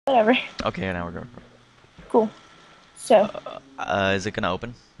whatever. Okay, now we're going. Cool. So, Is it gonna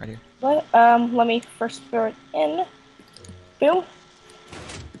open right here? let me first throw it in. Boom.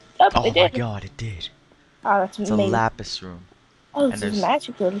 Oh, Oh it my did. god, it did. Oh, that's It's a amazing. lapis room, Oh, and this is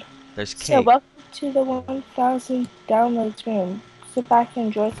magical. there's So, cake. welcome to the 1000 downloads room. Sit back and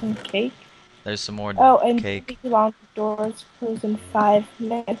enjoy some cake. There's some more Oh, and cake. be long doors close in 5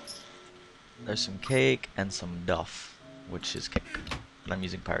 minutes. There's some cake and some duff, which is cake. But I'm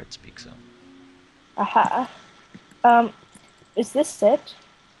using pirate speak, so. Aha. Um, is this it?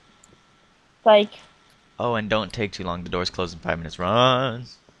 Like, Oh, and don't take too long. The doors close in 5 minutes. Run.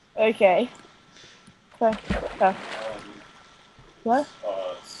 okay. So, uh, what?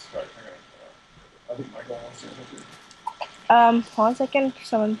 Sorry, hang on. I think Michael wants to interview. Hold on a second.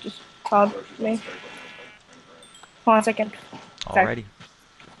 Someone just called me. Hold on a second. Sorry. Alrighty.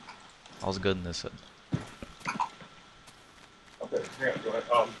 All's good in this hood. Okay, hang on, go ahead.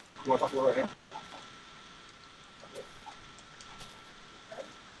 You want to talk to her right now?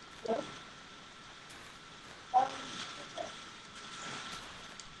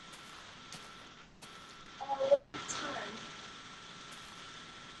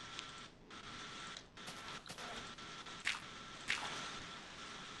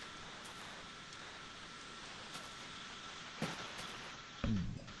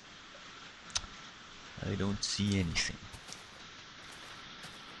 I don't see anything.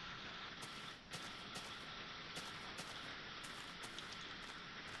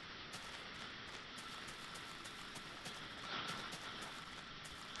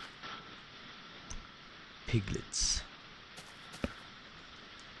 Piglets.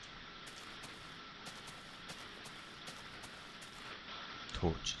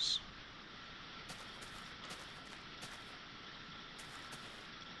 Torches.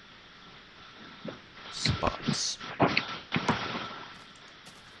 Spots.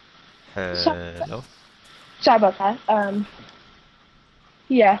 So, Hello? sorry about that.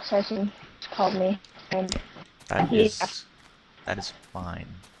 Yeah, sorry, someone just called me. And, That yeah. is that is fine.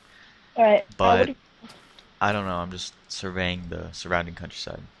 Alright, what But do I don't know, I'm just surveying the surrounding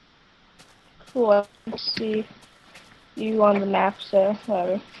countryside. cool. I see you on the map, so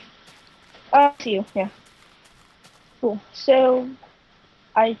whatever. I see you, yeah. Cool. So,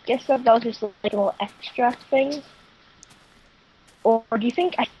 I guess that was just like a little extra thing. Or do you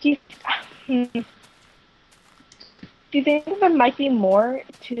think, do you think there might be more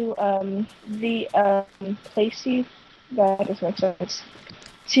to the place you that doesn't make sense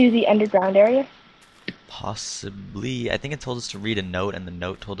to the underground area? Possibly. I think it told us to read a note and the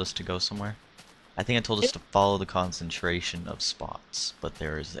note told us to go somewhere. I think it told us to follow the concentration of spots, but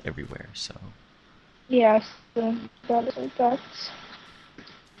there is everywhere, so. Yes, that's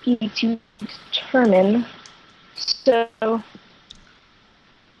easy to determine. So,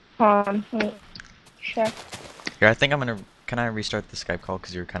 let me check. Here, I think I'm gonna. Can I restart the Skype call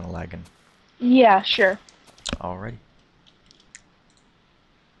because you're kind of lagging? Yeah, sure. Alrighty.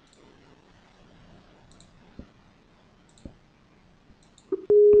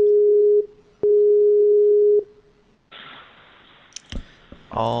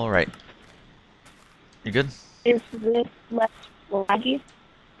 Alright. You good? Is this less laggy?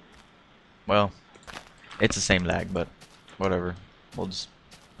 Well, it's the same lag, but whatever. We'll just.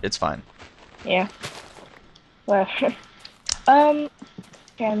 It's fine. Yeah. Well, okay, I'm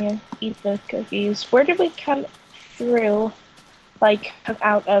gonna eat the cookies. Where did we come through? Like, come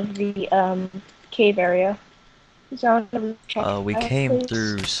out of the cave area? So I want to check We that, came please.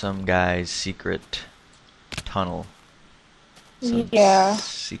 through some guy's secret tunnel. Some Yeah,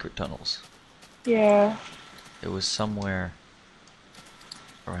 secret tunnels. yeah. It was somewhere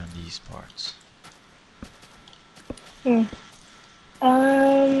around these parts. Hmm.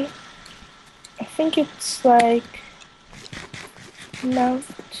 Um, I think it's like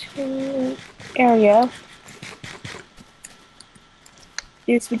mountain area.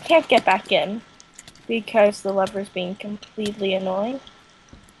 Because we can't get back in because the lever's being completely annoying.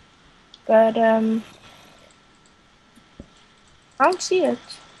 But I don't see it.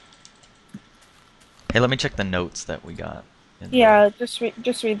 Hey, let me check the notes that we got in the. Yeah, just read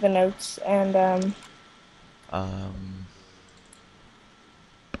the notes and Um.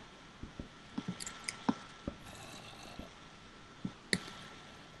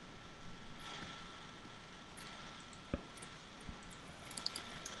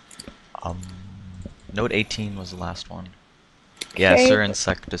 Um. Note 18 was the last one. Yeah, okay. Sir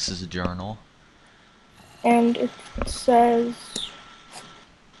Insectus' journal. And it says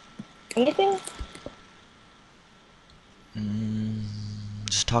anything? Mm,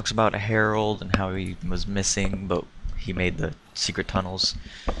 just talks about Harold and how he was missing, but he made the secret tunnels.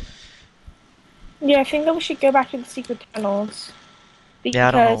 Yeah, I think that we should go back to the secret tunnels. Yeah,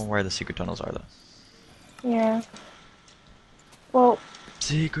 I don't know Because, where the secret tunnels are though. yeah. Well,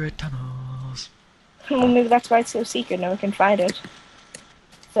 Secret tunnels. maybe that's why it's so secret. No one can find it.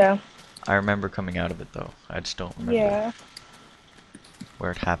 So, I remember coming out of it though. I just don't remember yeah.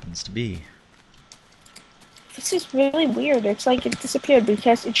 where it happens to be. This is really weird. It's like it disappeared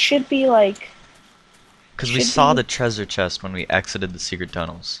because it should be like... Because we Should saw be... the treasure chest when we exited the secret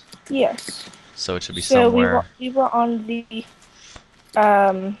tunnels. Yes. So it should be So somewhere. we were on the...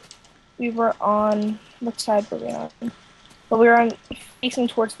 Um... We were on... What side were we on? Well, we were on... Facing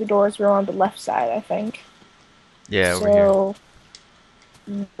towards the doors. We were on the left side, I think. Yeah, over here. So...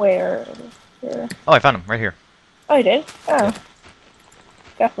 Where? Where? Oh, I found him right here. Oh, you did? Oh. Yep.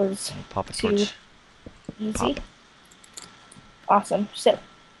 That was Pop a too torch. easy. Pop. Awesome. So,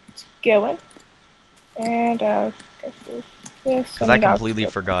 let's go in. And, go through this. Because I completely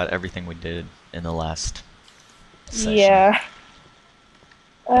forgot everything we did in the last session. Yeah.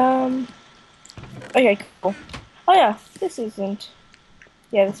 Okay, cool. Oh yeah, this isn't...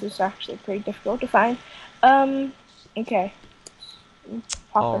 Yeah, this was actually pretty difficult to find. Okay.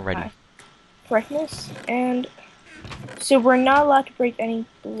 Pop up Alrighty. my brightness, and... So we're not allowed to break any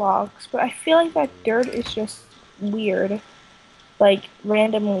blocks, but I feel like that dirt is just weird. Like,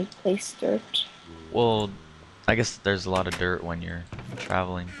 randomly placed dirt. Well, I guess there's a lot of dirt when you're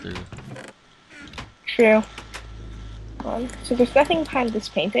traveling through. True. So there's nothing behind this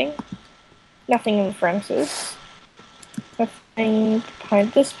painting. Nothing in the furnaces. Nothing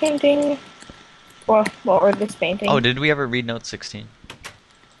behind this painting. Or this painting. Oh, did we ever read note 16?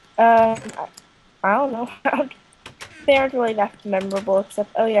 I don't know. They aren't really that memorable, except,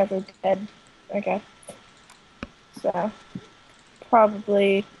 oh yeah, they're dead. Okay. So,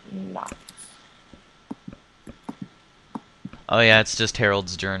 probably not. Oh yeah, it's just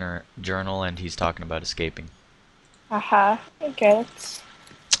Harold's journal, and he's talking about escaping. Haha. Okay, that's...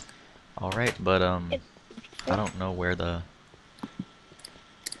 Alright, but I don't know where the...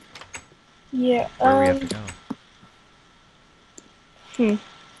 Yeah, Where we have to go.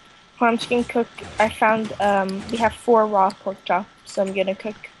 I'm just gonna cook. I found, we have 4 raw pork chops, so I'm gonna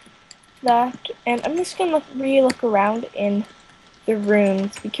cook that. And I'm just gonna look around in the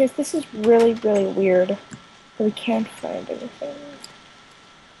rooms, because this is really, really weird. But we can't find anything.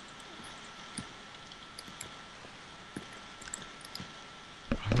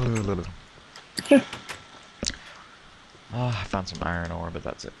 Oh, I found some iron ore, but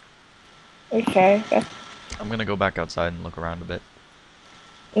that's it. Okay, I'm gonna go back outside and look around a bit.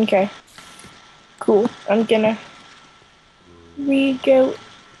 okay. Cool. I'm gonna go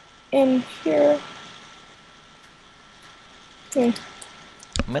in here. I'm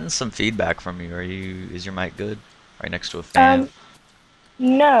getting some feedback from you. Is your mic good? Are you next to a fan?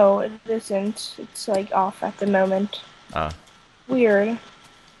 No, it isn't. It's like off at the moment. Weird.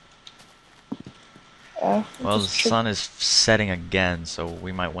 Well, the sun is setting again, so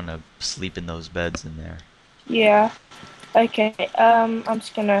we might want to sleep in those beds in there. Yeah. Okay, I'm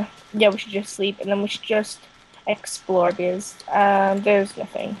just gonna... Yeah, we should just sleep, and then we should just explore, because, there's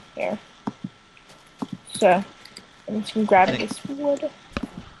nothing here. So, I'm just gonna grab this wood.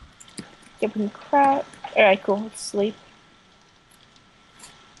 Get some crap. Alright, cool, let's sleep.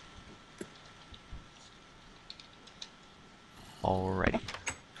 Alrighty.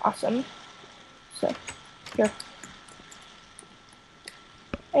 Awesome. So, here.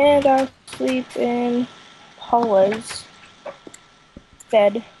 And I'll sleep in Paula's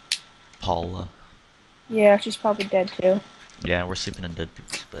bed. Paula. Yeah, she's probably dead too. Yeah, we're sleeping in dead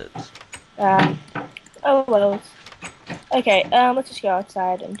people's beds. Oh well. Okay, let's just go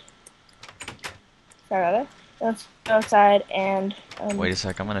outside and... Sorry about that. Let's go outside and... Wait a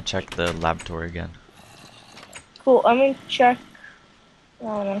sec, I'm gonna check the laboratory again. Cool, I'm gonna check... I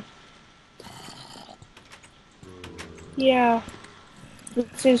don't know. Yeah.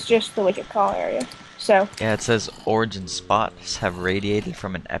 This is just the Wicked Call area. So... Yeah, it says origin spots have radiated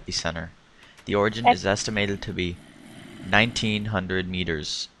from an epicenter. The origin is estimated to be 1900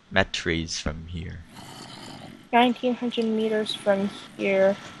 metres from here. 1900 meters from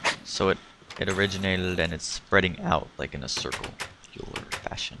here. So it originated and it's spreading out like in a circular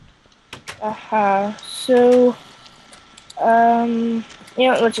fashion. So, you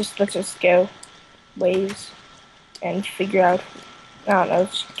know, let's just go ways and figure out. I don't know.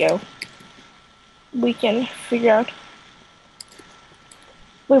 Let's just go. We can figure out.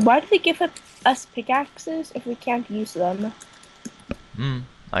 Wait, why do they give us pickaxes if we can't use them?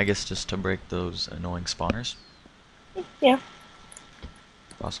 I guess just to break those annoying spawners. Yeah.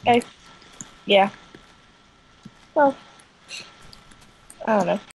 Possible. Yeah. Well, I don't know.